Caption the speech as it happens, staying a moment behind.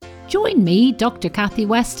Join me, Dr. Kathy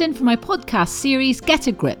Weston, for my podcast series Get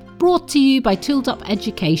a Grip, brought to you by Tooled Up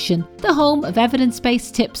Education, the home of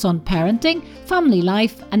evidence-based tips on parenting, family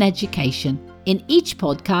life and education. In each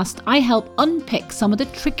podcast, I help unpick some of the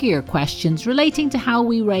trickier questions relating to how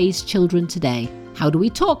we raise children today. How do we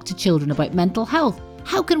talk to children about mental health?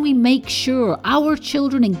 How can we make sure our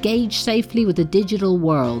children engage safely with the digital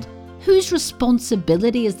world? Whose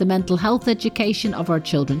responsibility is the mental health education of our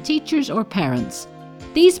children, teachers or parents?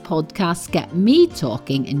 These podcasts get me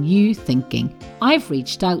talking and you thinking. I've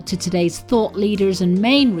reached out to today's thought leaders and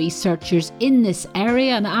main researchers in this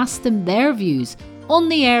area and asked them their views on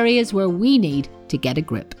the areas where we need to get a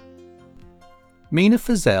grip. Mina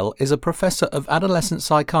Feazell is a professor of adolescent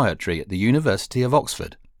psychiatry at the University of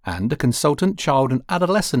Oxford and a consultant child and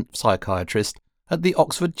adolescent psychiatrist at the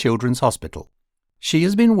Oxford Children's Hospital. She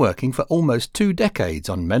has been working for almost 2 decades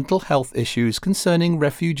on mental health issues concerning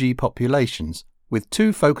refugee populations, with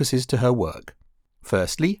 2 focuses to her work.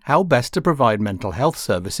 Firstly, how best to provide mental health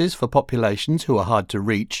services for populations who are hard to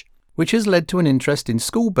reach, which has led to an interest in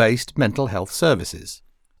school-based mental health services.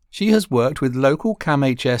 She has worked with local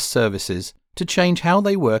CAMHS services to change how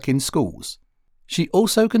they work in schools. She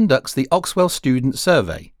also conducts the Oxwell Student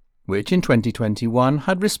Survey, which in 2021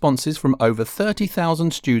 had responses from over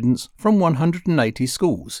 30,000 students from 180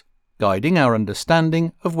 schools, guiding our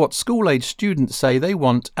understanding of what school-age students say they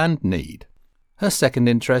want and need. Her second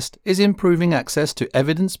interest is improving access to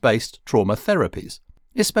evidence-based trauma therapies,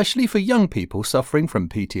 especially for young people suffering from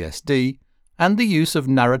PTSD, and the use of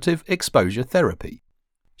narrative exposure therapy.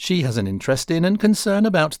 She has an interest in and concern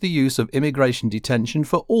about the use of immigration detention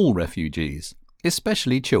for all refugees,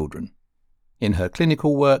 especially children. In her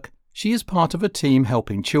clinical work, she is part of a team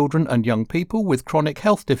helping children and young people with chronic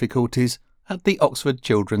health difficulties at the Oxford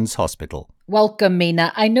Children's Hospital. Welcome,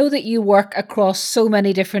 Mina. I know that you work across so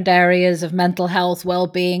many different areas of mental health,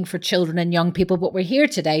 well-being for children and young people, but we're here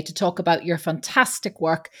today to talk about your fantastic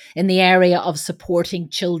work in the area of supporting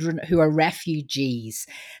children who are refugees.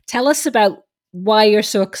 Tell us about why you're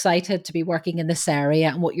so excited to be working in this area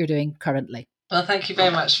and what you're doing currently. Well, thank you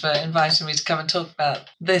very much for inviting me to come and talk about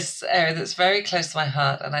this area that's very close to my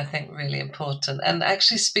heart and I think really important and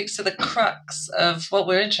actually speaks to the crux of what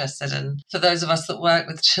we're interested in for those of us that work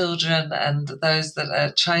with children and those that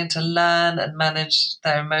are trying to learn and manage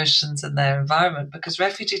their emotions and their environment, because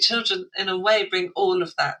refugee children in a way bring all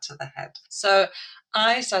of that to the head. So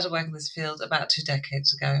I started working in this field about 2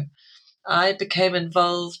 decades ago. I became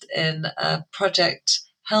involved in a project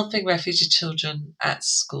helping refugee children at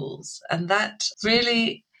schools. And that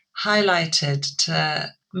really highlighted to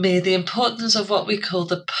me the importance of what we call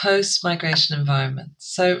the post-migration environment.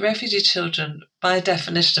 So refugee children, by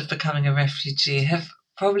definition of becoming a refugee, have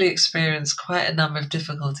probably experienced quite a number of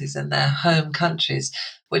difficulties in their home countries,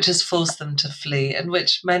 which has forced them to flee, and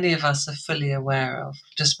which many of us are fully aware of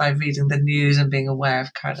just by reading the news and being aware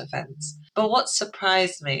of current events. But what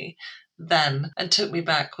surprised me then and took me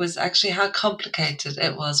back was actually how complicated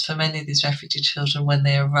it was for many of these refugee children when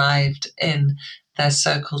they arrived in their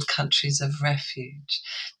so-called countries of refuge.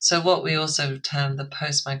 So what we also term the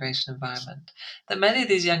post-migration environment, that many of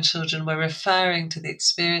these young children were referring to the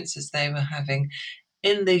experiences they were having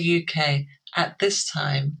in the UK at this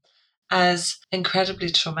time as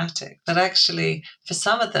incredibly traumatic, but actually for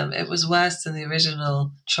some of them it was worse than the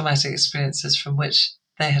original traumatic experiences from which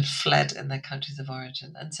they had fled in their countries of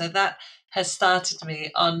origin. And so that has started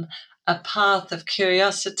me on a path of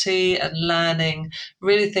curiosity and learning,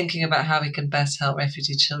 really thinking about how we can best help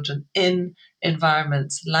refugee children in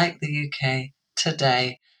environments like the UK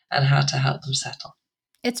today and how to help them settle.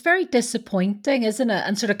 It's very disappointing, isn't it?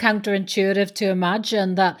 And sort of counterintuitive to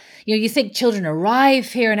imagine that, you think children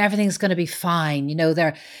arrive here and everything's going to be fine.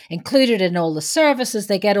 They're included in all the services,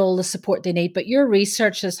 they get all the support they need. But your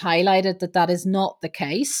research has highlighted that that is not the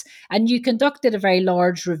case. And you conducted a very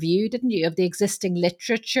large review, didn't you, of the existing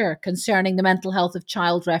literature concerning the mental health of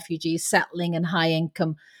child refugees settling in high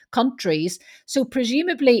income countries. So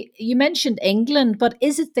presumably, you mentioned England, but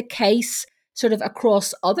is it the case sort of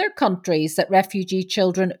across other countries that refugee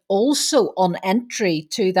children also on entry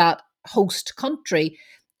to that host country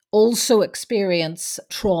also experience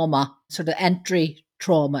trauma, sort of entry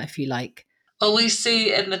trauma, if you like? Well, we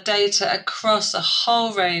see in the data across a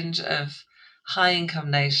whole range of high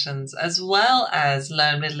income nations as well as low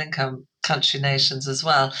and middle income country nations as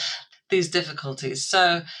well, these difficulties.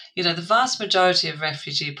 So, the vast majority of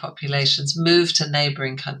refugee populations move to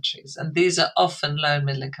neighboring countries, and these are often low and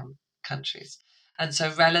middle income countries. And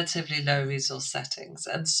so relatively low resource settings.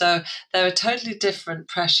 And so there are totally different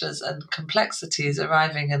pressures and complexities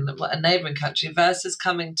arriving in a neighboring country versus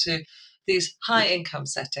coming to these high income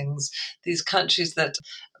settings, these countries that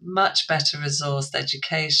much better resourced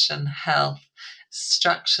education, health,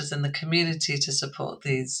 structures in the community to support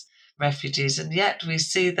these refugees. And yet we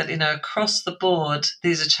see that, across the board,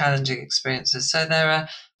 these are challenging experiences. So there are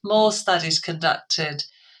more studies conducted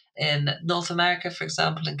in North America, for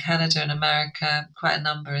example, in Canada and America, quite a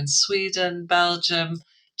number in Sweden, Belgium,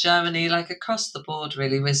 Germany, like across the board,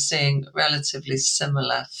 really, we're seeing relatively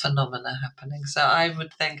similar phenomena happening. So I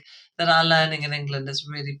would think that our learning in England is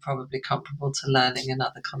really probably comparable to learning in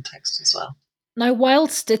other contexts as well. Now,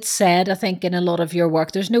 whilst it's said, I think in a lot of your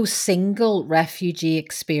work, there's no single refugee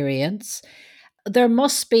experience, there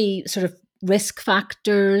must be sort of risk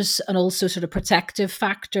factors and also sort of protective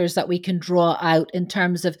factors that we can draw out in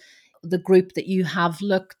terms of the group that you have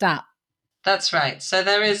looked at. That's right. So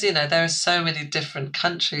there are so many different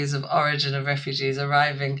countries of origin of refugees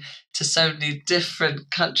arriving to so many different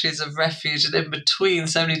countries of refuge, and in between,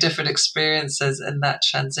 so many different experiences in that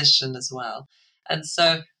transition as well. And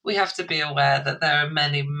so we have to be aware that there are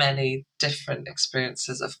many, many different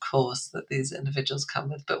experiences, of course, that these individuals come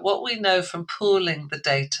with. But what we know from pooling the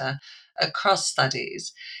data across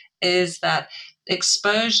studies is that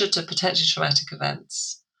exposure to potentially traumatic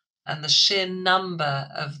events and the sheer number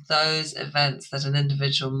of those events that an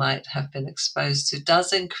individual might have been exposed to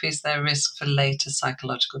does increase their risk for later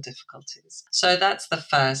psychological difficulties. So that's the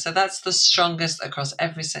first. So that's the strongest across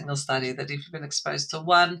every single study, that if you've been exposed to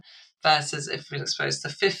one versus if you've been exposed to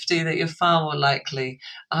 50, that you're far more likely,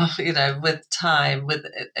 with time, with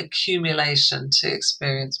accumulation, to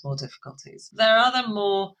experience more difficulties. There are other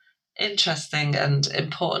more interesting and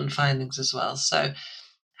important findings as well. So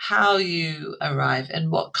how you arrive, in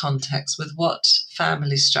what context, with what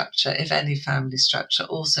family structure, if any family structure,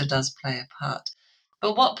 also does play a part.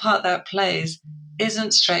 But what part that plays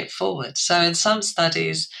isn't straightforward. So in some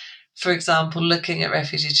studies, for example, looking at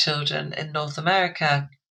refugee children in North America,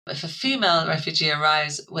 if a female refugee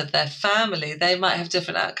arrives with their family, they might have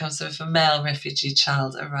different outcomes. So if a male refugee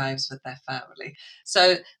child arrives with their family.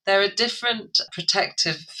 So there are different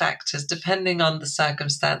protective factors depending on the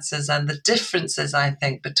circumstances and the differences, I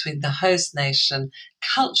think, between the host nation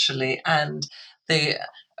culturally and the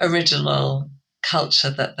original culture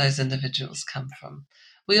that those individuals come from.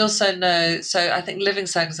 We also know, so I think living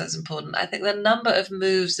circumstances is important. I think the number of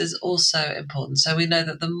moves is also important. So we know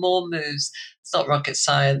that the more moves, it's not rocket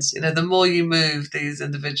science, the more you move these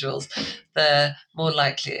individuals, the more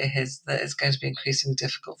likely it is that it's going to be increasingly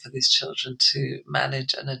difficult for these children to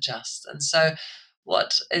manage and adjust. And so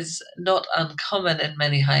what is not uncommon in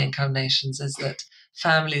many high income nations is that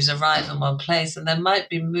families arrive in one place and they might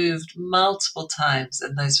be moved multiple times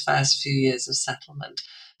in those first few years of settlement,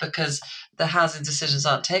 because the housing decisions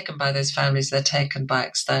aren't taken by those families, they're taken by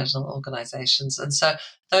external organizations. And so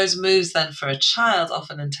those moves then for a child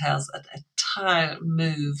often entails an entire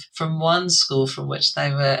move from one school from which they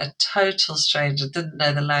were a total stranger, didn't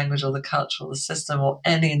know the language or the culture or the system or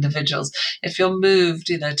any individuals. If you're moved,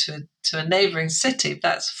 to a neighboring city,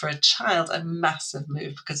 that's for a child a massive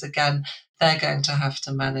move, because again, they're going to have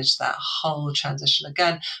to manage that whole transition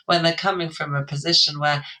again when they're coming from a position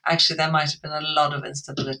where actually there might have been a lot of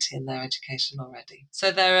instability in their education already. So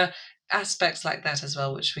there are aspects like that as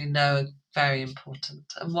well, which we know are very important,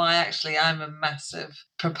 and why actually I'm a massive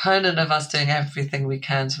proponent of us doing everything we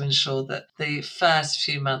can to ensure that the first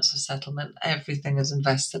few months of settlement, everything is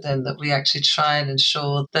invested in, that we actually try and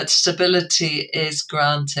ensure that stability is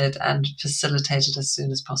granted and facilitated as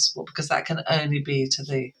soon as possible, because that can only be to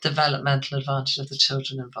the developmental advantage of the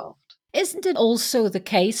children involved. Isn't it also the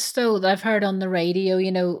case, though, that I've heard on the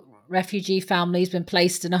radio, refugee families been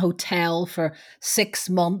placed in a hotel for 6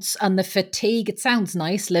 months, and the fatigue, it sounds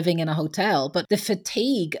nice living in a hotel, but the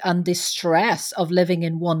fatigue and the stress of living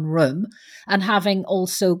in one room and having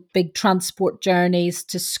also big transport journeys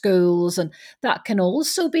to schools, and that can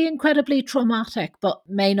also be incredibly traumatic, but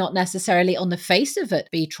may not necessarily on the face of it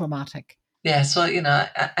be traumatic. Yes, well,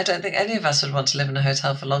 I don't think any of us would want to live in a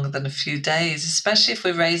hotel for longer than a few days, especially if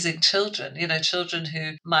we're raising children, children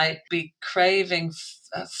who might be craving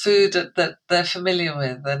food that they're familiar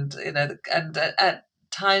with, and, and at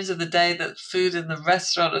times of the day that food in the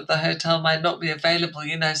restaurant at the hotel might not be available,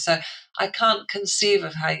 so I can't conceive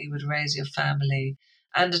of how you would raise your family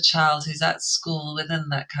and a child who's at school within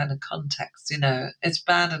that kind of context. It's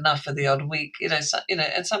bad enough for the odd week,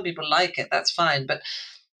 and some people like it, that's fine, but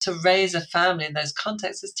to raise a family in those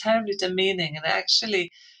contexts is terribly demeaning, and it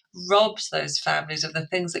actually robs those families of the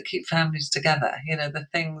things that keep families together, the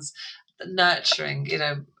things, nurturing,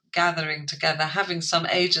 gathering together, having some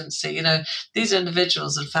agency. These are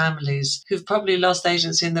individuals and families who've probably lost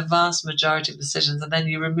agency in the vast majority of decisions, and then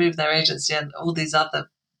you remove their agency and all these other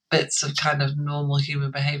bits of kind of normal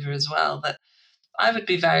human behavior as well, that I would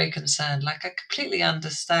be very concerned. Like, I completely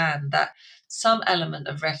understand that some element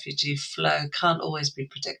of refugee flow can't always be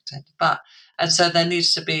predicted, and so there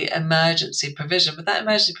needs to be emergency provision, but that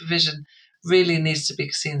emergency provision really needs to be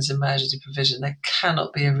seen as emergency provision. There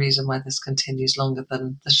cannot be a reason why this continues longer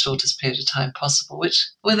than the shortest period of time possible, which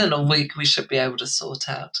within a week we should be able to sort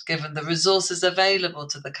out, given the resources available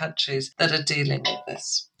to the countries that are dealing with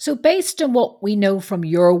this. So, based on what we know from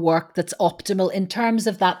your work, that's optimal in terms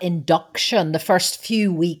of that induction, the first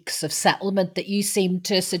few weeks of settlement that you seem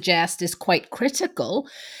to suggest is quite critical.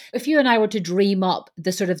 If you and I were to dream up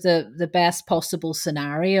the sort of the best possible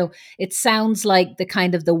scenario, it sounds like the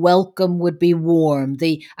kind of the welcome would be warm,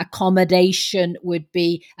 the accommodation would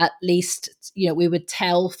be at least, we would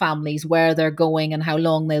tell families where they're going and how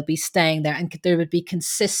long they'll be staying there, and there would be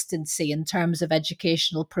consistency in terms of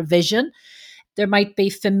educational provision. There might be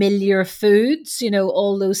familiar foods,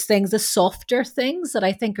 all those things, the softer things that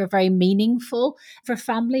I think are very meaningful for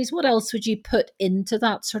families. What else would you put into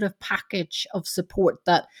that sort of package of support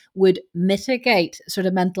that would mitigate sort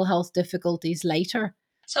of mental health difficulties later?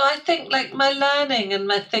 So I think, like, my learning and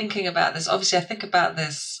my thinking about this, obviously I think about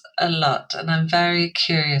this a lot and I'm very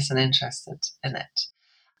curious and interested in it.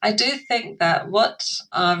 I do think that what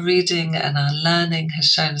our reading and our learning has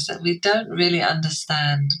shown us that we don't really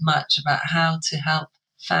understand much about how to help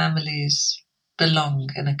families belong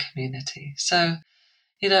in a community. So,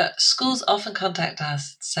 schools often contact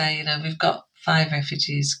us and say, we've got 5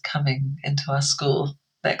 refugees coming into our school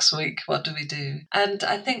next week. What do we do? And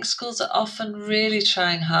I think schools are often really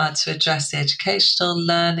trying hard to address the educational,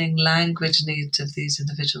 learning, language needs of these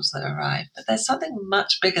individuals that arrive. But there's something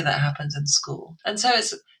much bigger that happens in school. And so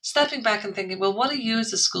it's stepping back and thinking, well, what are you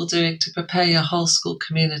as a school doing to prepare your whole school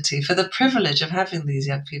community for the privilege of having these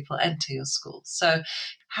young people enter your school? So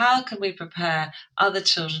how can we prepare other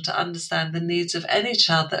children to understand the needs of any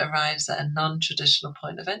child that arrives at a non-traditional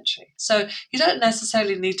point of entry? So you don't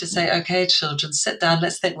necessarily need to say, okay, children, sit down,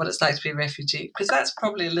 let's think what it's like to be a refugee, because that's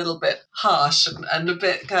probably a little bit harsh and a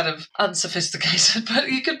bit kind of unsophisticated. But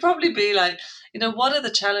you could probably be like, what are the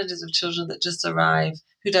challenges of children that just arrive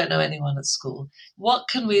who don't know anyone at school? What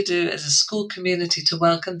can we do as a school community to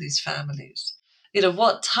welcome these families?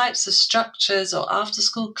 What types of structures or after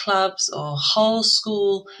school clubs or whole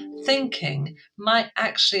school thinking might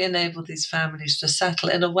actually enable these families to settle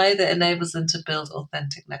in a way that enables them to build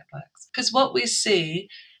authentic networks? Because what we see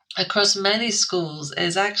across many schools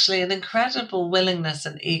is actually an incredible willingness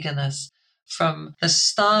and eagerness from the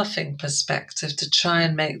staffing perspective to try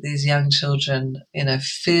and make these young children,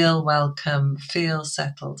 feel welcome, feel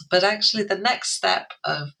settled. But actually the next step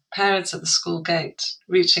of parents at the school gate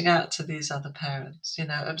reaching out to these other parents,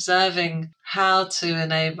 observing how to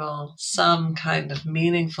enable some kind of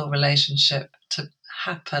meaningful relationship to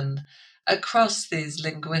happen across these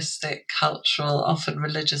linguistic, cultural, often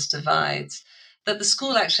religious divides, that the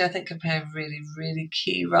school actually, I think, can play a really, really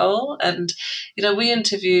key role. And, we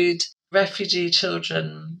interviewed refugee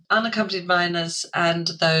children, unaccompanied minors, and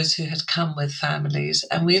those who had come with families.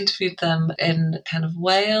 And we interviewed them in kind of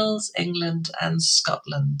Wales, England, and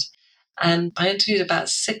Scotland. And I interviewed about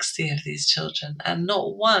 60 of these children, and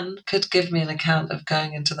not one could give me an account of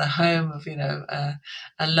going into the home of,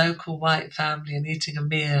 a local white family and eating a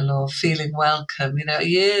meal or feeling welcome,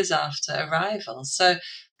 years after arrival. So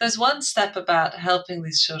there's one step about helping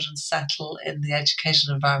these children settle in the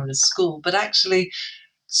educational environment of school, but actually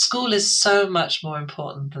school is so much more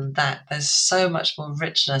important than that. There's so much more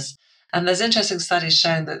richness. And there's interesting studies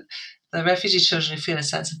showing that the refugee children who feel a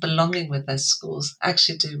sense of belonging with their schools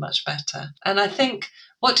actually do much better. And I think,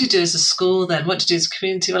 what do you do as a school then? What do you do as a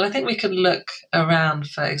community? Well, I think we can look around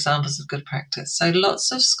for examples of good practice. So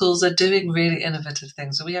lots of schools are doing really innovative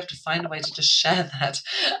things. So we have to find a way to just share that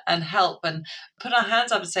and help and put our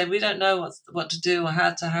hands up and say, we don't know what to do or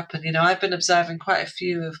how to happen. I've been observing quite a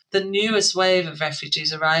few of the newest wave of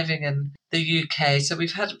refugees arriving in the UK. So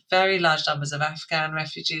we've had very large numbers of Afghan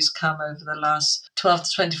refugees come over the last 12 to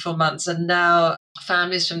 24 months, and now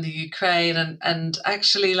families from the Ukraine. And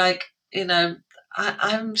actually,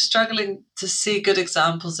 I'm struggling to see good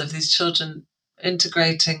examples of these children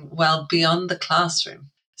integrating well beyond the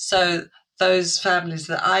classroom. So those families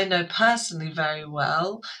that I know personally very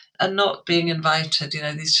well are not being invited.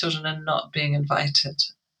 These children are not being invited,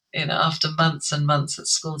 after months and months at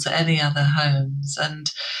school, to any other homes. And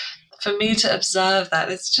for me to observe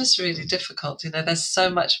that, it's just really difficult. There's so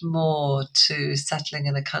much more to settling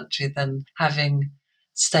in a country than having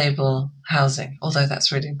stable housing, although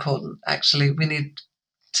that's really important. Actually, we need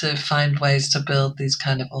to find ways to build these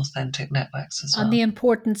kind of authentic networks as well. And the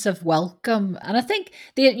importance of welcome. And I think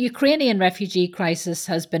the Ukrainian refugee crisis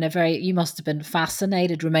has been you must have been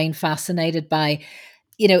remain fascinated by,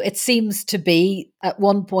 it seems to be at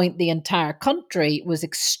one point the entire country was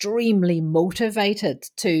extremely motivated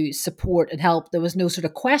to support and help. There was no sort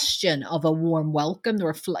of question of a warm welcome. There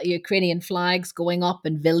were Ukrainian flags going up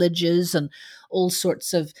in villages and all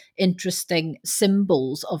sorts of interesting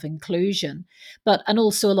symbols of inclusion. And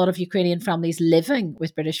also a lot of Ukrainian families living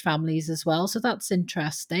with British families as well. So that's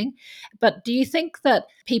interesting. But do you think that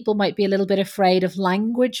people might be a little bit afraid of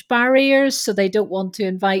language barriers, so they don't want to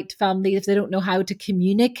invite family if they don't know how to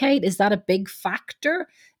communicate? Is that a big factor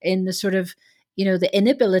in the sort of, the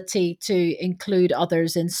inability to include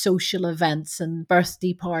others in social events and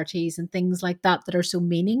birthday parties and things like that are so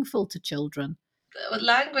meaningful to children?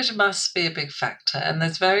 Language must be a big factor, and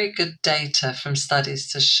there's very good data from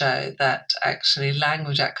studies to show that actually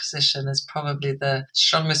language acquisition is probably the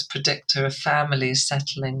strongest predictor of families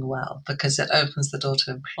settling well, because it opens the door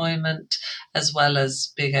to employment as well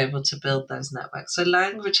as being able to build those networks. So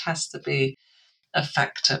language has to be a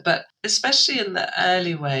factor, but especially in the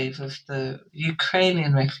early wave of the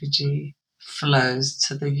Ukrainian refugee flows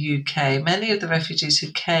to the UK, many of the refugees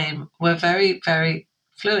who came were very, very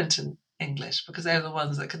fluent in English because they're the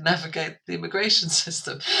ones that can navigate the immigration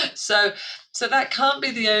system. So that can't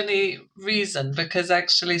be the only reason, because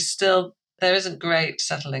actually still there isn't great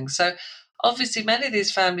settling. So obviously many of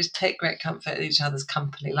these families take great comfort in each other's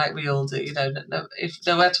company, like we all do. If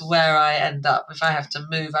no matter where I end up, if I have to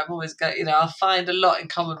move, I'm always going, I'll find a lot in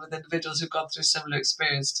common with individuals who've gone through a similar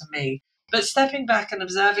experience to me. But stepping back and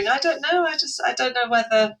observing, I don't know. I don't know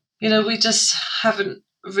whether, we just haven't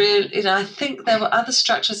really, I think there were other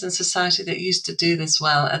structures in society that used to do this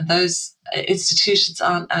well, and those institutions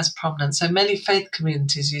aren't as prominent. So many faith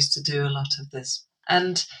communities used to do a lot of this.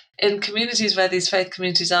 And in communities where these faith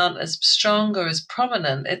communities aren't as strong or as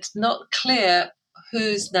prominent, it's not clear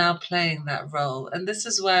who's now playing that role. And this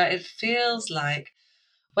is where it feels like,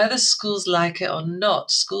 whether schools like it or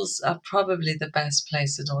not, schools are probably the best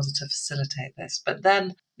place in order to facilitate this. But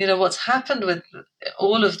then, what's happened with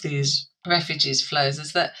all of these refugees flows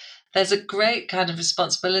is that there's a great kind of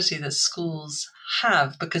responsibility that schools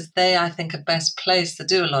have, because they, I think, are best placed to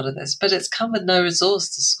do a lot of this, but it's come with no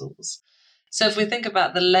resource to schools. So if we think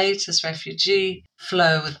about the latest refugee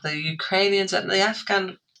flow with the Ukrainians and the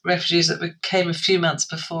Afghan refugees that came a few months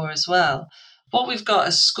before as well, what we've got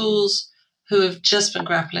are schools who have just been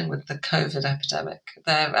grappling with the COVID epidemic.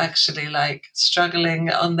 They're actually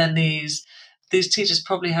struggling on their knees. These teachers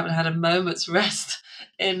probably haven't had a moment's rest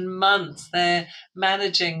in months. They're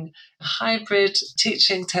managing hybrid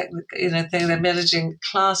teaching technique, they're managing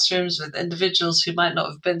classrooms with individuals who might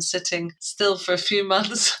not have been sitting still for a few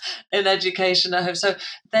months in education at home. So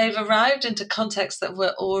they've arrived into contexts that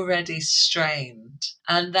were already strained.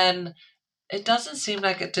 And then it doesn't seem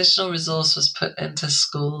like additional resource was put into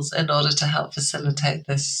schools in order to help facilitate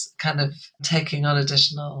this kind of taking on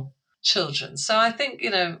additional children. So I think,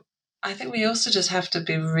 we also just have to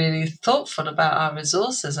be really thoughtful about our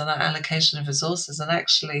resources and our allocation of resources. And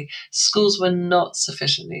actually, schools were not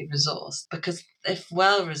sufficiently resourced, because if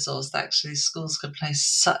well resourced, actually, schools could play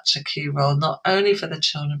such a key role, not only for the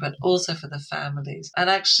children, but also for the families, and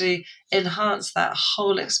actually enhance that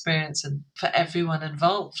whole experience and for everyone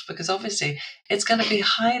involved. Because obviously, it's going to be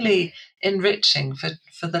highly enriching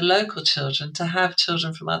for the local children to have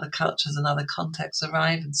children from other cultures and other contexts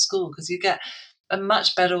arrive in school, because you get a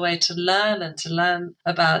much better way to learn, and to learn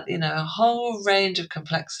about, a whole range of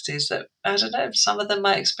complexities that, I don't know, some of them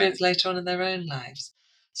might experience later on in their own lives.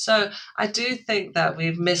 So I do think that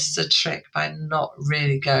we've missed a trick by not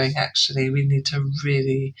really going, actually, we need to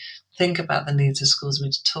really think about the needs of schools. We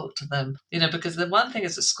need to talk to them, because the one thing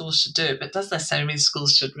is that schools should do it, but it doesn't necessarily mean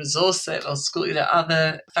schools should resource it, or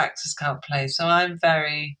other factors can't play. So I'm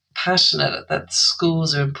very passionate that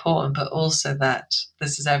schools are important, but also that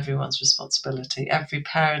this is everyone's responsibility. Every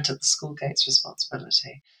parent at the school gate's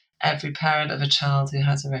responsibility. Every parent of a child who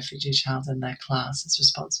has a refugee child in their class is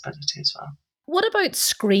responsibility as well. What about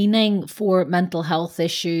screening for mental health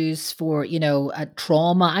issues, for,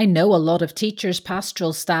 trauma? I know a lot of teachers,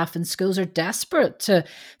 pastoral staff in schools are desperate to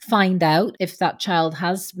find out if that child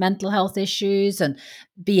has mental health issues and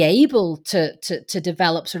be able to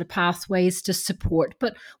develop sort of pathways to support.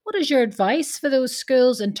 But what is your advice for those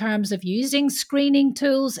schools in terms of using screening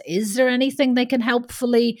tools? Is there anything they can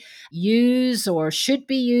helpfully use or should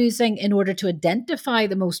be using in order to identify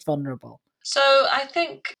the most vulnerable? So I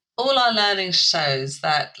think all our learning shows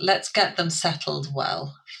that let's get them settled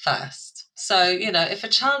well first. So, if a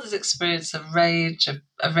child has experienced a range of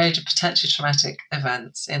potentially traumatic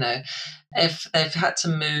events, if they've had to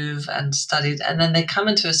move and studied, and then they come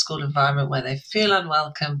into a school environment where they feel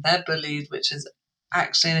unwelcome, they're bullied, which is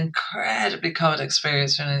actually an incredibly common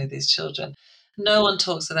experience for any of these children. No one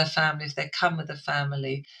talks to their family. If they come with a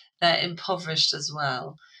family, they're impoverished as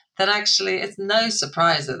well. Then actually, it's no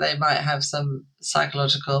surprise that they might have some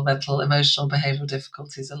psychological, mental, emotional, behavioral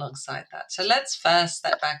difficulties alongside that. So let's first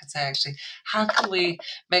step back and say, actually, how can we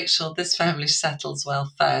make sure this family settles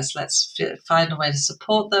well first? Let's find a way to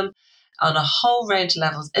support them on a whole range of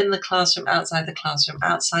levels, in the classroom, outside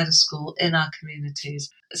of school, in our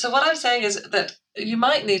communities. So what I'm saying is that you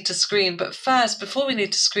might need to screen, but first, before we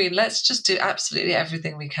need to screen, let's just do absolutely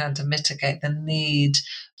everything we can to mitigate the need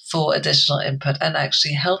for additional input and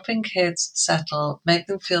actually helping kids settle, make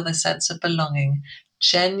them feel the sense of belonging,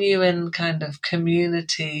 genuine kind of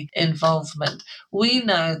community involvement. We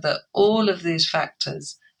know that all of these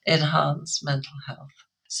factors enhance mental health.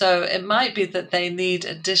 So it might be that they need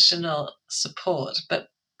additional support, but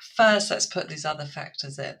first let's put these other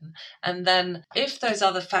factors in. And then if those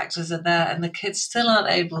other factors are there and the kids still aren't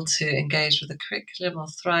able to engage with the curriculum or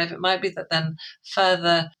thrive, it might be that then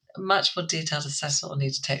further, much more detailed assessment will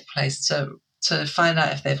need to take place to find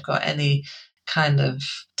out if they've got any kind of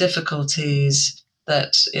difficulties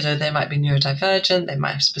that, they might be neurodivergent, they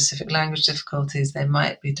might have specific language difficulties, they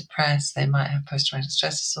might be depressed, they might have post-traumatic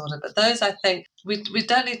stress disorder. But those, I think, we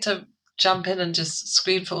don't need to jump in and just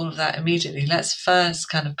screen for all of that immediately. Let's first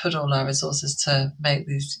kind of put all our resources to make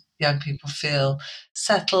these young people feel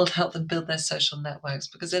settled, help them build their social networks,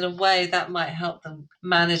 because in a way that might help them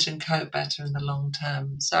manage and cope better in the long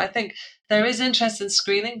term. So I think there is interest in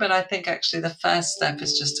screening, but I think actually the first step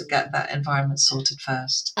is just to get that environment sorted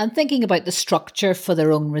first. And thinking about the structure for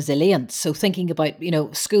their own resilience. So thinking about,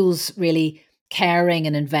 schools really caring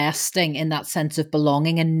and investing in that sense of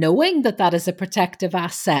belonging and knowing that that is a protective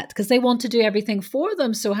asset because they want to do everything for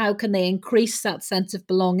them. So how can they increase that sense of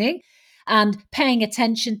belonging? And paying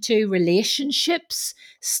attention to relationships,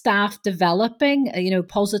 staff developing,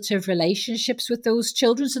 positive relationships with those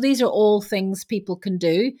children. So these are all things people can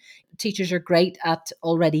do. Teachers are great at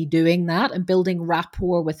already doing that and building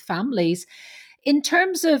rapport with families. In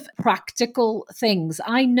terms of practical things,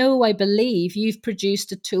 I believe you've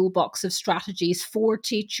produced a toolbox of strategies for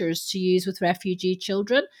teachers to use with refugee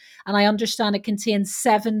children. And I understand it contains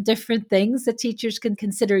 7 different things that teachers can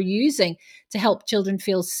consider using to help children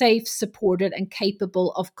feel safe, supported, and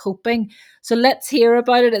capable of coping. So let's hear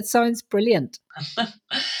about it. It sounds brilliant.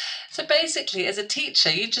 So basically, as a teacher,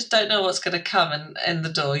 you just don't know what's going to come in the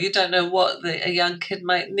door. You don't know what a young kid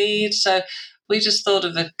might need. So we just thought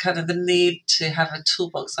of a kind of the need to have a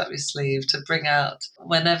toolbox up your sleeve to bring out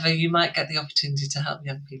whenever you might get the opportunity to help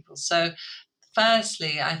young people. So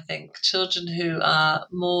firstly, I think children who are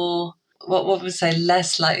more, what we say,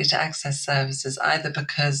 less likely to access services, either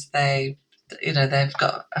because they've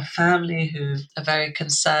got a family who are very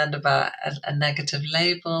concerned about a negative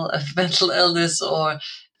label of mental illness, or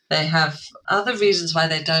they have other reasons why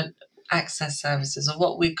they don't access services, or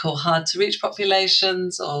what we call hard to reach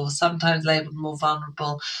populations, or sometimes labeled more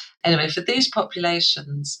vulnerable. Anyway, for these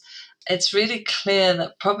populations, it's really clear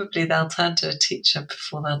that probably they'll turn to a teacher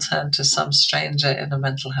before they'll turn to some stranger in a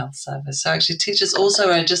mental health service. So actually teachers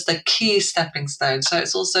also are just a key stepping stone. So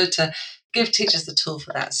it's also to give teachers the tool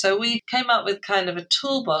for that. So we came up with kind of a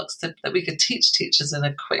toolbox that we could teach teachers in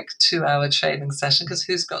a quick 2-hour training session, because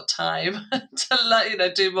who's got time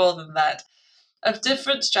to do more than that, of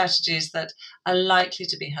different strategies that are likely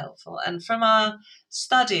to be helpful. And from our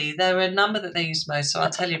study, there were a number that they used most. So I'll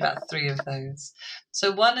tell you about 3 of those.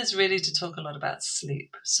 So one is really to talk a lot about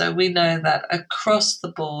sleep. So we know that across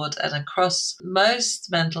the board and across most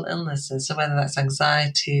mental illnesses, so whether that's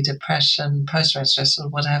anxiety, depression, post-traumatic stress, or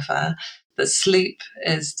whatever, that sleep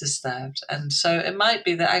is disturbed. And so it might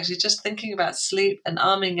be that actually just thinking about sleep and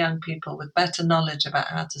arming young people with better knowledge about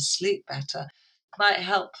how to sleep better might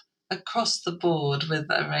help across the board with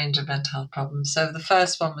a range of mental health problems. So the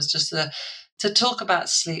first one was just to talk about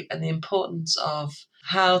sleep and the importance of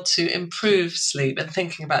how to improve sleep, and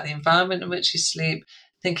thinking about the environment in which you sleep,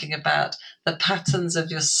 thinking about the patterns of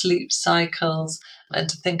your sleep cycles, and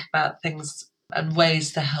to think about things and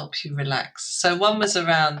ways to help you relax. So one was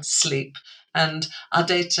around sleep, and our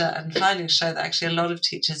data and findings show that actually a lot of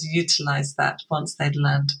teachers utilize that once they'd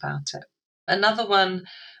learned about it. Another one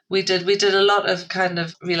we did a lot of kind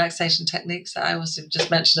of relaxation techniques that I also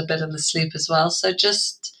just mentioned a bit in the sleep as well. So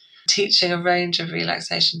just teaching a range of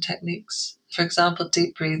relaxation techniques. For example,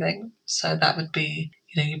 deep breathing. So that would be,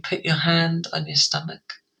 you put your hand on your stomach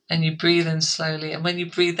and you breathe in slowly. And when you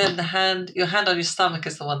breathe in, your hand on your stomach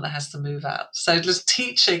is the one that has to move out. So just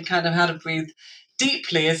teaching kind of how to breathe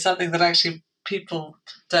deeply is something that actually people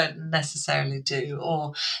don't necessarily do,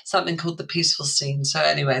 or something called the peaceful scene. So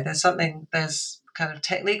anyway, there's kind of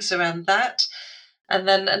techniques around that. And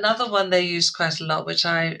then another one they use quite a lot, which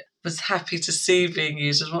I was happy to see being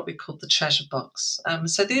used, is what we call the treasure box.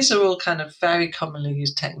 So these are all kind of very commonly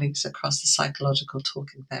used techniques across the psychological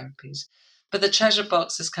talking therapies. But the treasure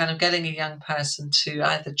box is kind of getting a young person to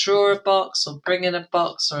either draw a box or bring in a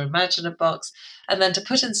box or imagine a box, and then to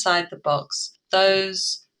put inside the box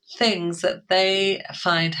those things that they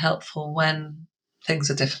find helpful when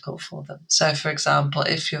things are difficult for them. So, for example,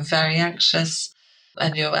 if you're very anxious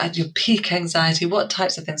and you're at your peak anxiety, what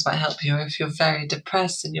types of things might help you? Or if you're very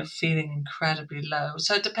depressed and you're feeling incredibly low.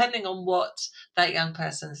 So, depending on what that young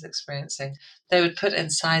person is experiencing, they would put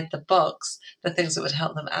inside the box the things that would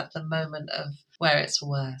help them at the moment of where it's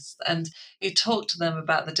worst. And you talk to them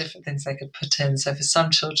about the different things they could put in. So for some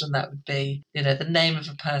children, that would be, the name of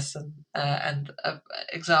a person and an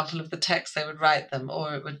example of the text they would write them,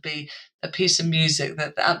 or it would be a piece of music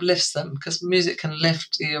that uplifts them, because music can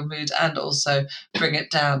lift your mood and also bring it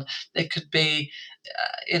down. It could be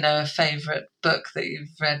a favorite book that you've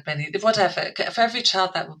read, whatever. For every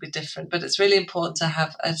child, that will be different, but it's really important to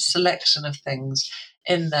have a selection of things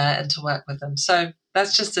in there and to work with them. So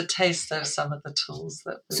that's just a taste of some of the tools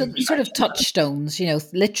that. So sort of touchstones,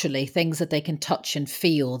 literally things that they can touch and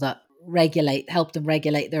feel that help them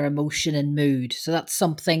regulate their emotion and mood. So that's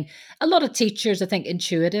something a lot of teachers, I think,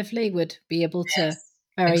 intuitively would be able to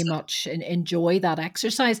very much enjoy that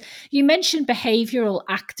exercise. You mentioned behavioral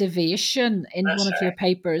activation in one of your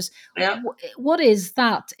papers. Yeah. What is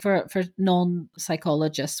that for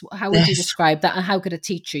non-psychologists? How would you describe that, and how could a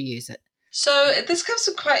teacher use it? So this comes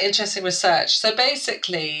from quite interesting research. So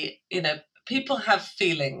basically, people have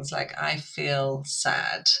feelings like, I feel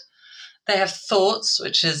sad. They have thoughts,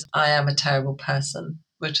 which is, I am a terrible person,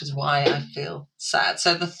 which is why I feel sad.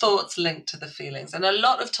 So the thoughts link to the feelings. And a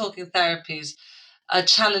lot of talking therapies are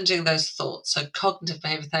challenging those thoughts. So cognitive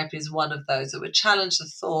behavior therapy is one of those that would challenge the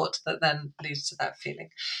thought that then leads to that feeling.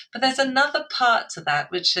 But there's another part to that,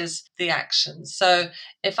 which is the action. So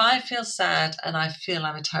if I feel sad and I feel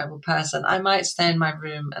I'm a terrible person, I might stay in my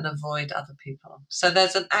room and avoid other people. So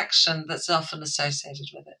there's an action that's often associated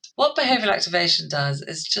with it. What behavioral activation does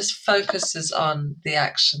is just focuses on the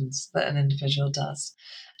actions that an individual does.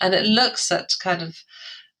 And it looks at kind of,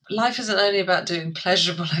 life isn't only about doing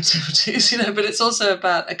pleasurable activities, but it's also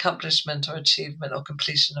about accomplishment or achievement or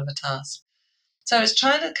completion of a task. So it's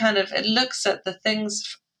trying to it looks at the things,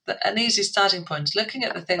 an easy starting point, looking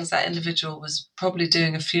at the things that individual was probably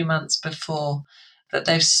doing a few months before that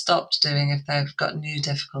they've stopped doing if they've got new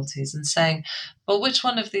difficulties, and saying, well, which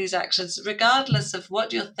one of these actions, regardless of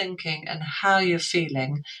what you're thinking and how you're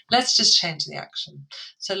feeling, let's just change the action.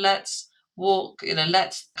 So let's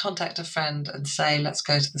let's contact a friend and say, let's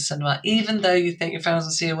go to the cinema, even though you think your friends will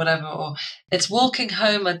see you or whatever, or it's walking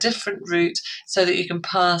home a different route so that you can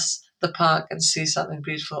pass the park and see something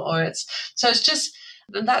beautiful, or it's just,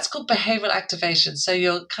 and that's called behavioral activation. So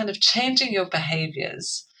you're kind of changing your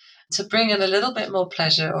behaviors to bring in a little bit more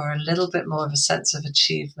pleasure or a little bit more of a sense of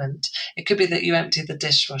achievement. It could be that you empty the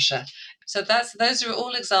dishwasher. So those are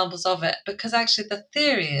all examples of it, because actually the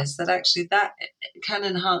theory is that actually that can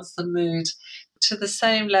enhance the mood to the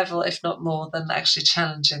same level, if not more, than actually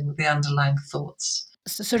challenging the underlying thoughts.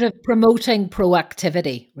 So sort of promoting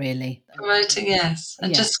proactivity, really. Promoting, yes.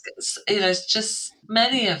 And just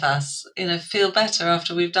many of us, feel better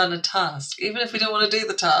after we've done a task, even if we don't want to do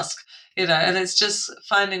the task, and it's just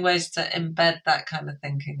finding ways to embed that kind of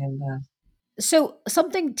thinking in there. So,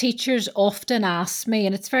 something teachers often ask me,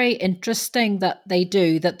 and it's very interesting that they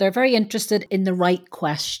do, that they're very interested in the right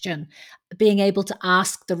question, being able to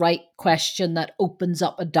ask the right question that opens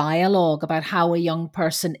up a dialogue about how a young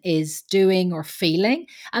person is doing or feeling.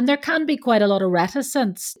 And there can be quite a lot of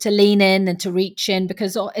reticence to lean in and to reach in,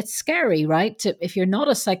 because it's scary, right? If you're not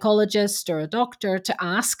a psychologist or a doctor, to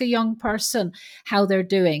ask a young person how they're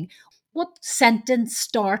doing. What sentence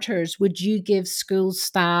starters would you give school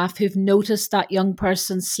staff who've noticed that young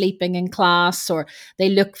person sleeping in class, or they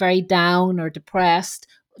look very down or depressed?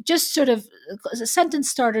 Just sort of sentence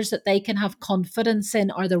starters that they can have confidence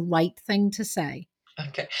in are the right thing to say.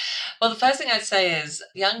 Okay. Well, the first thing I'd say is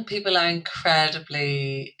young people are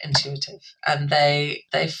incredibly intuitive, and they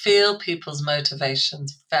feel people's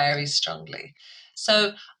motivations very strongly.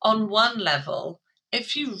 So on one level,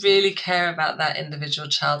 if you really care about that individual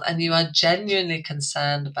child and you are genuinely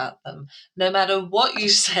concerned about them, no matter what you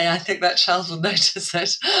say, I think that child will notice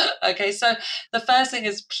it. Okay, so the first thing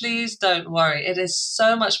is, please don't worry. It is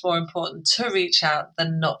so much more important to reach out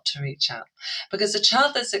than not to reach out. Because a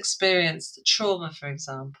child that's experienced trauma, for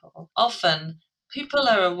example, often people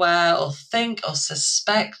are aware or think or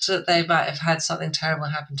suspect that they might have had something terrible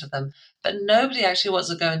happen to them, but nobody actually wants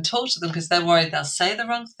to go and talk to them because they're worried they'll say the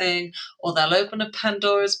wrong thing, or they'll open a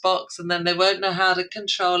Pandora's box and then they won't know how to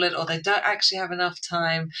control it, or they don't actually have enough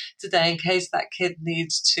time today in case that kid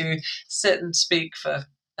needs to sit and speak for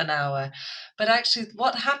an hour. But actually,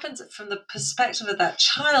 what happens from the perspective of that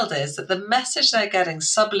child is that the message they're getting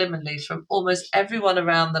subliminally from almost everyone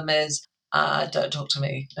around them is, don't talk to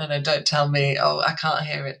me. No, don't tell me. Oh, I can't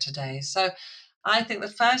hear it today. So I think the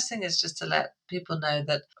first thing is just to let people know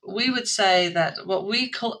that we would say that what we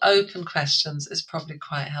call open questions is probably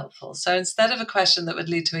quite helpful. So instead of a question that would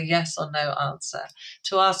lead to a yes or no answer,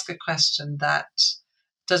 to ask a question that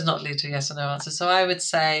does not lead to a yes or no answer. So I would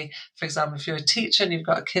say, for example, if you're a teacher and you've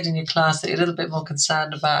got a kid in your class that you're a little bit more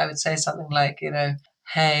concerned about, I would say something like,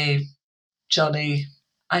 hey, Johnny,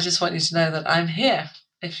 I just want you to know that I'm here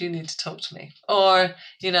if you need to talk to me. Or,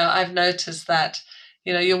 I've noticed that,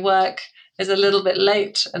 your work is a little bit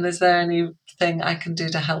late, and is there anything I can do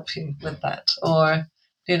to help you with that? Or,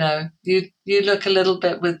 you look a little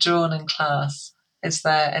bit withdrawn in class. Is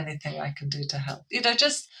there anything I can do to help?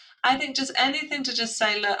 I think just anything to just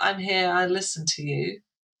say, look, I'm here, I listen to you.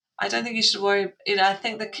 I don't think you should worry. I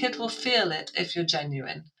think the kid will feel it if you're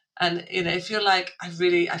genuine. And, if you're like, I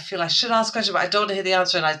feel I should ask a question, but I don't want to hear the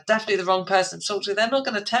answer and I'm definitely the wrong person to talk to, they're not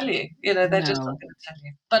going to tell you. They're just not No. going to tell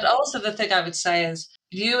you. But also the thing I would say is,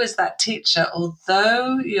 you as that teacher,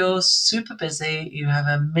 although you're super busy, you have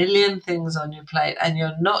a million things on your plate and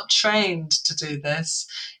you're not trained to do this,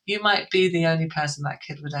 you might be the only person that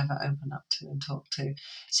kid would ever open up to and talk to.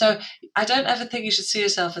 So I don't ever think you should see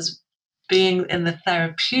yourself as being in the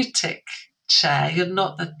therapeutic chair. You're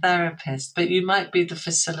not the therapist, but you might be the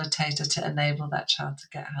facilitator to enable that child to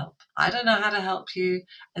get help. I don't know how to help you.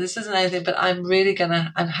 This isn't anything, but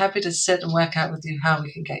I'm happy to sit and work out with you how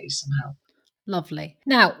we can get you some help. Lovely.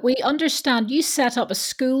 Now, we understand you set up a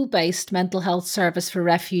school based mental health service for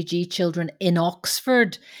refugee children in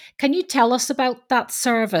Oxford. Can you tell us about that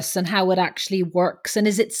service and how it actually works? And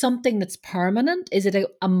is it something that's permanent? Is it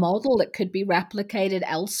a model that could be replicated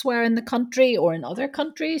elsewhere in the country or in other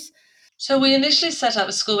countries? So we initially set up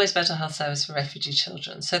a school-based mental health service for refugee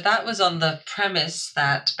children. So that was on the premise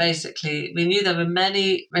that basically we knew there were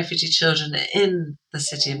many refugee children in the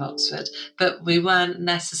city of Oxford, but we weren't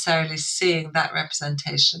necessarily seeing that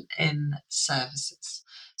representation in services.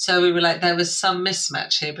 So we were like, there was some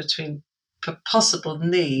mismatch here between possible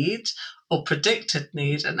need or predicted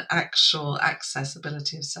need and actual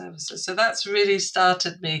accessibility of services. So that's really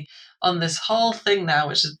started me on this whole thing now,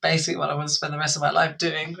 which is basically what I want to spend the rest of my life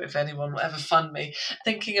doing, if anyone will ever fund me,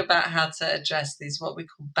 thinking about how to address these, what we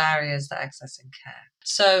call barriers to accessing care.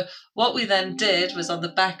 So what we then did was, on the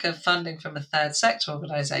back of funding from a third sector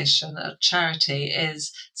organisation, a charity,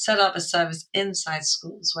 is set up a service inside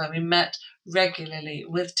schools where we met regularly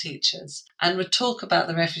with teachers and would talk about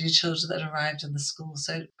the refugee children that arrived in the school.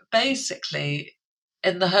 So basically,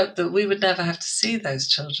 in the hope that we would never have to see those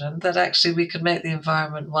children, that actually we could make the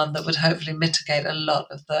environment one that would hopefully mitigate a lot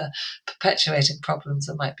of the perpetuating problems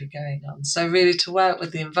that might be going on. So really to work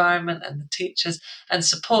with the environment and the teachers and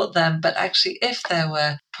support them, but actually if there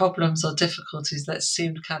were problems or difficulties that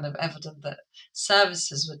seemed kind of evident that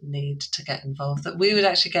services would need to get involved, that we would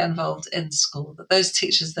actually get involved in school, that those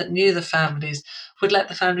teachers that knew the families would let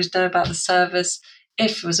the families know about the service,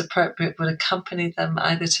 if it was appropriate, would accompany them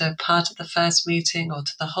either to part of the first meeting or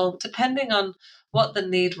to the whole, depending on what the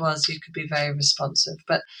need was. You could be very responsive,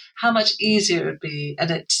 but how much easier it would be, and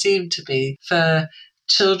it seemed to be, for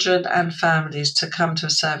children and families to come to a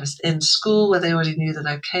service in school where they already knew the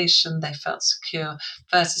location, they felt secure,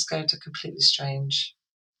 versus going to a completely strange,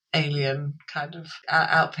 alien kind of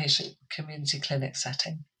outpatient community clinic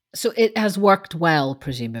setting. So it has worked well,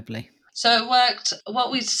 presumably. So it worked.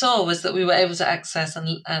 What we saw was that we were able to access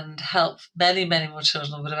and help many, many more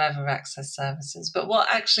children than would have ever accessed services. But what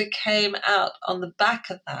actually came out on the back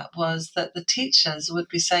of that was that the teachers would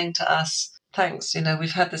be saying to us, thanks,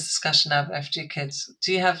 we've had this discussion now about refugee kids.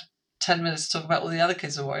 Do you have 10 minutes to talk about what the other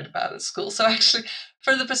kids are worried about at school? So actually,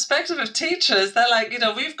 from the perspective of teachers, they're like,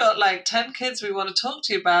 we've got like 10 kids we want to talk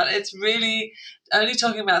to you about. It's really only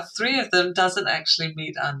talking about 3 of them doesn't actually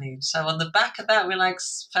meet our needs. So on the back of that, we're like,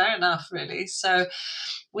 fair enough, really. So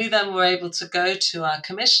we then were able to go to our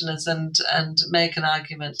commissioners and make an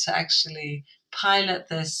argument to actually pilot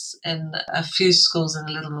this in a few schools in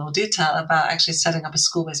a little more detail about actually setting up a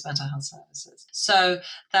school-based mental health services. So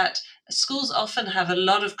that schools often have a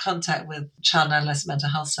lot of contact with child and adolescent mental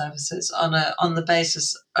health services on the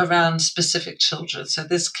basis around specific children. So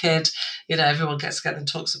this kid, everyone gets together and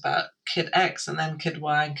talks about kid X and then kid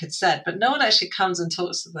Y and kid Z, but no one actually comes and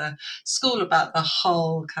talks to the school about the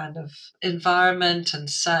whole kind of environment and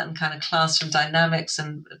certain kind of classroom dynamics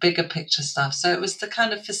and bigger picture stuff. So it was to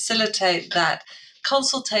kind of facilitate that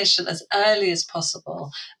consultation as early as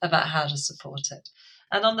possible about how to support it.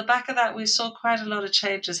 And on the back of that, we saw quite a lot of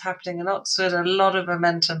changes happening in Oxford, a lot of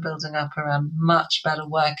momentum building up around much better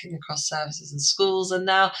working across services and schools. And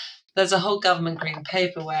now there's a whole government green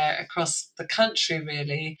paper where across the country,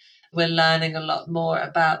 really, we're learning a lot more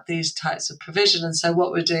about these types of provision. And so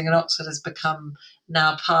what we're doing in Oxford has become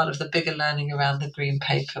now part of the bigger learning around the green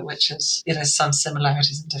paper, which is, some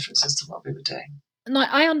similarities and differences to what we were doing. Now,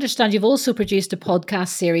 I understand you've also produced a podcast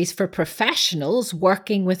series for professionals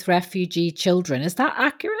working with refugee children. Is that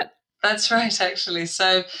accurate? That's right, actually.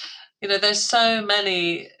 So, there's so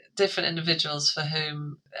many different individuals for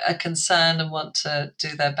whom are concerned and want to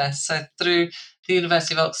do their best. So through the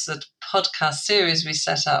University of Oxford podcast series we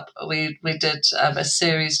set up, we did a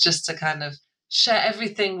series just to kind of share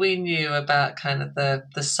everything we knew about kind of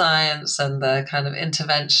the science and the kind of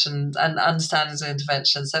intervention and understandings of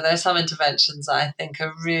intervention. So there are some interventions I think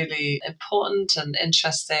are really important and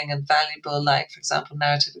interesting and valuable, like, for example,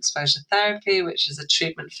 narrative exposure therapy, which is a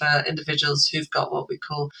treatment for individuals who've got what we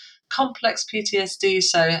call complex PTSD.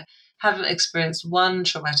 So haven't experienced one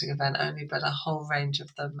traumatic event only, but a whole range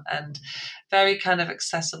of them, and very kind of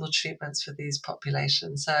accessible treatments for these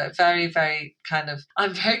populations. So very, very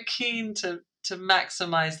I'm very keen to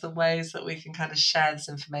maximize the ways that we can kind of share this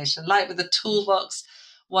information. Like with the toolbox,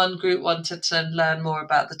 one group wanted to learn more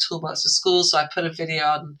about the toolbox for schools. So I put a video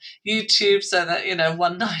on YouTube so that,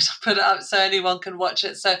 one night I put it up so anyone can watch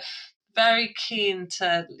it. So very keen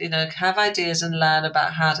to, have ideas and learn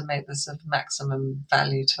about how to make this of maximum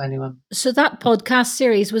value to anyone. So that podcast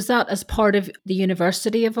series, was that as part of the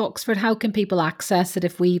University of Oxford? How can people access it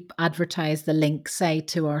if we advertise the link, say,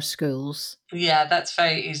 to our schools? Yeah, that's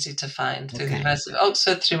very easy to find through the University of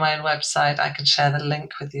Oxford, through my own website. I can share the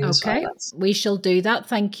link with you as well. Okay, we shall do that.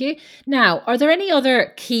 Thank you. Now, are there any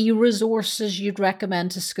other key resources you'd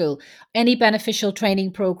recommend to school? Any beneficial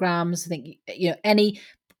training programs? I think, any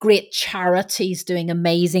great charities doing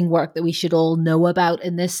amazing work that we should all know about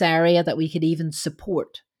in this area that we could even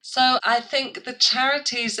support? So I think the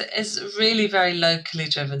charities is really very locally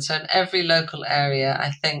driven. So in every local area, I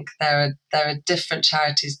think there are different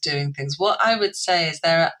charities doing things. What I would say is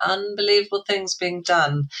there are unbelievable things being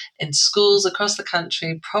done in schools across the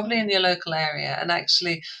country, probably in your local area. And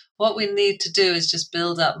actually, what we need to do is just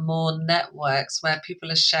build up more networks where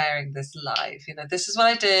people are sharing this live. This is what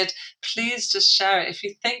I did. Please just share it. If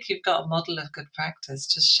you think you've got a model of good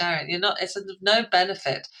practice, just share it. It's of no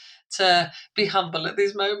benefit to be humble at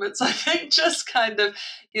these moments. I think just kind of,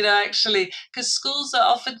 actually, because schools are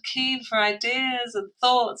often keen for ideas and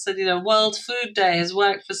thoughts, and, World Food Day has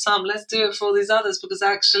worked for some. Let's do it for all these others, because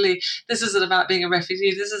actually this isn't about being a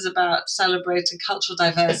refugee. This is about celebrating cultural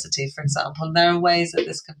diversity, for example. And there are ways that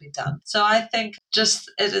this can be done. So I think just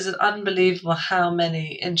it is unbelievable how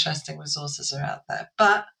many interesting resources are out there.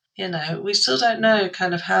 But, we still don't know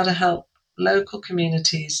kind of how to help local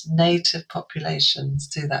communities, native populations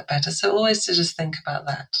do that better. So always to just think about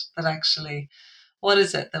that actually, what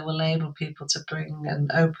is it that will enable people to bring and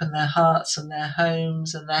open their hearts and their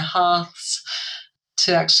homes and their hearths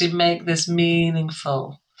to actually make this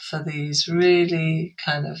meaningful for these really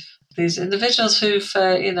kind of these individuals who,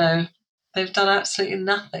 they've done absolutely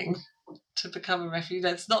nothing to become a refugee.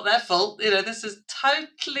 It's not their fault. This is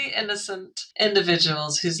totally innocent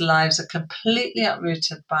individuals whose lives are completely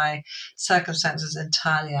uprooted by circumstances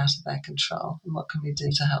entirely out of their control. And what can we do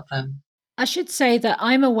to help them? I should say that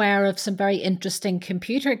I'm aware of some very interesting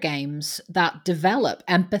computer games that develop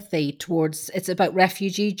empathy towards, it's about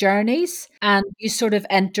refugee journeys, and you sort of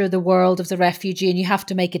enter the world of the refugee and you have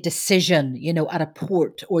to make a decision, at a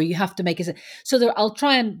port, or you have to make I'll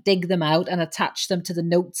try and dig them out and attach them to the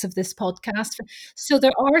notes of this podcast. So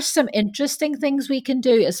there are some interesting things we can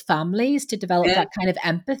do as families to develop that kind of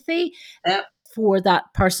empathy. Yeah. For that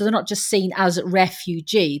person. They're not just seen as a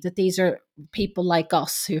refugee, that these are people like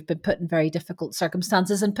us who've been put in very difficult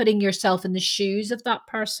circumstances, and putting yourself in the shoes of that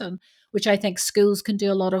person, which I think schools can do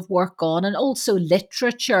a lot of work on, and also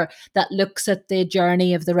literature that looks at the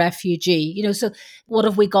journey of the refugee. So what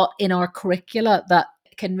have we got in our curricula that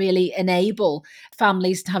can really enable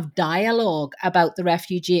families to have dialogue about the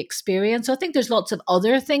refugee experience. So I think there's lots of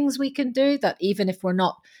other things we can do that even if we're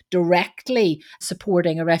not directly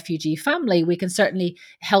supporting a refugee family, we can certainly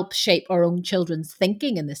help shape our own children's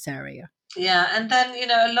thinking in this area. Yeah, and then,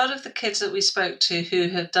 a lot of the kids that we spoke to who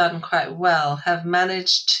have done quite well have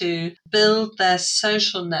managed to build their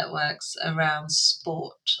social networks around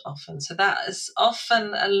sport often. So that is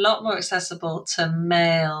often a lot more accessible to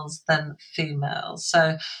males than females.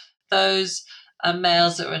 So those are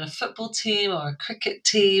males that are in a football team or a cricket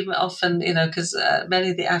team, often, because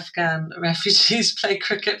many of the Afghan refugees play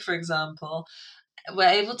cricket, for example. We're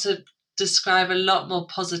able to describe a lot more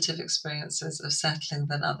positive experiences of settling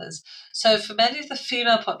than others. So for many of the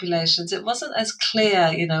female populations, it wasn't as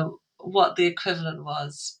clear, what the equivalent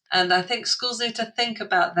was. And I think schools need to think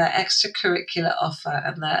about their extracurricular offer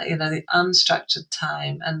and their, the unstructured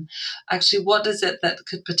time. And actually, what is it that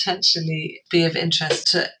could potentially be of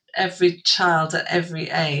interest to every child at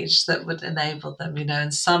every age that would enable them,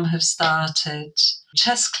 and some have started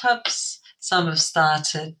chess clubs. Some have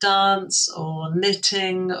started dance or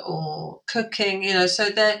knitting or cooking, so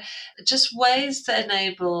they're just ways to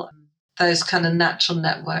enable those kind of natural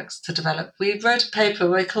networks to develop. We wrote a paper,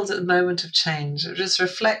 we called it The Moment of Change, just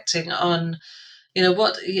reflecting on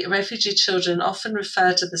what refugee children often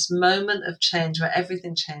refer to this moment of change where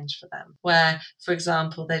everything changed for them, where, for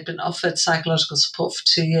example, they'd been offered psychological support for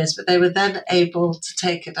 2 years, but they were then able to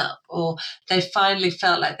take it up, or they finally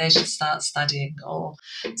felt like they should start studying or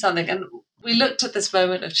something. And we looked at this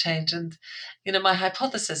moment of change, and my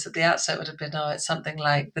hypothesis at the outset would have been, it's something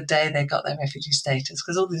like the day they got their refugee status,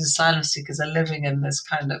 because all these asylum seekers are living in this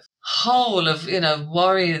kind of hole of,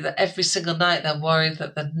 worry that every single night they're worried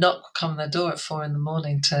that the knock will come on their door at 4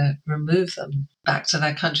 a.m. to remove them back to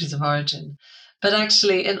their countries of origin. But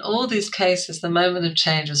actually, in all these cases, the moment of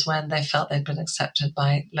change was when they felt they'd been accepted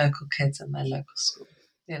by local kids in their local school.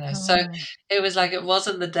 So it was like, it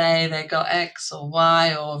wasn't the day they got X or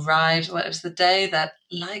Y or arrived. It was the day that,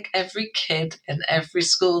 like every kid in every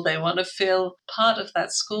school, they want to feel part of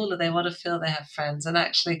that school and they want to feel they have friends. And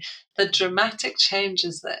actually, the dramatic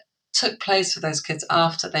changes that took place for those kids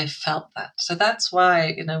after they felt that. So that's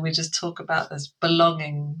why, we just talk about this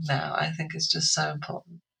belonging now. I think it's just so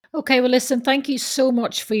important. Okay, well, listen, thank you so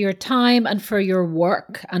much for your time and for your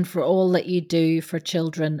work and for all that you do for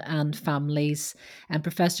children and families. And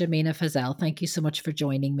Professor Meena Feazell, thank you so much for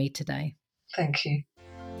joining me today. Thank you.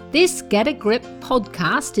 This Get a Grip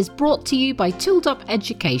podcast is brought to you by Tooled Up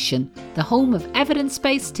Education, the home of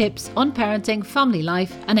evidence-based tips on parenting, family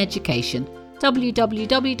life and education.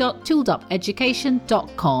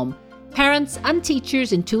 www.tooledupeducation.com. Parents and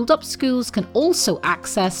teachers in Tooled Up schools can also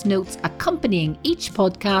access notes accompanying each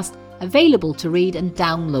podcast, available to read and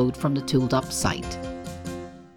download from the Tooled Up site.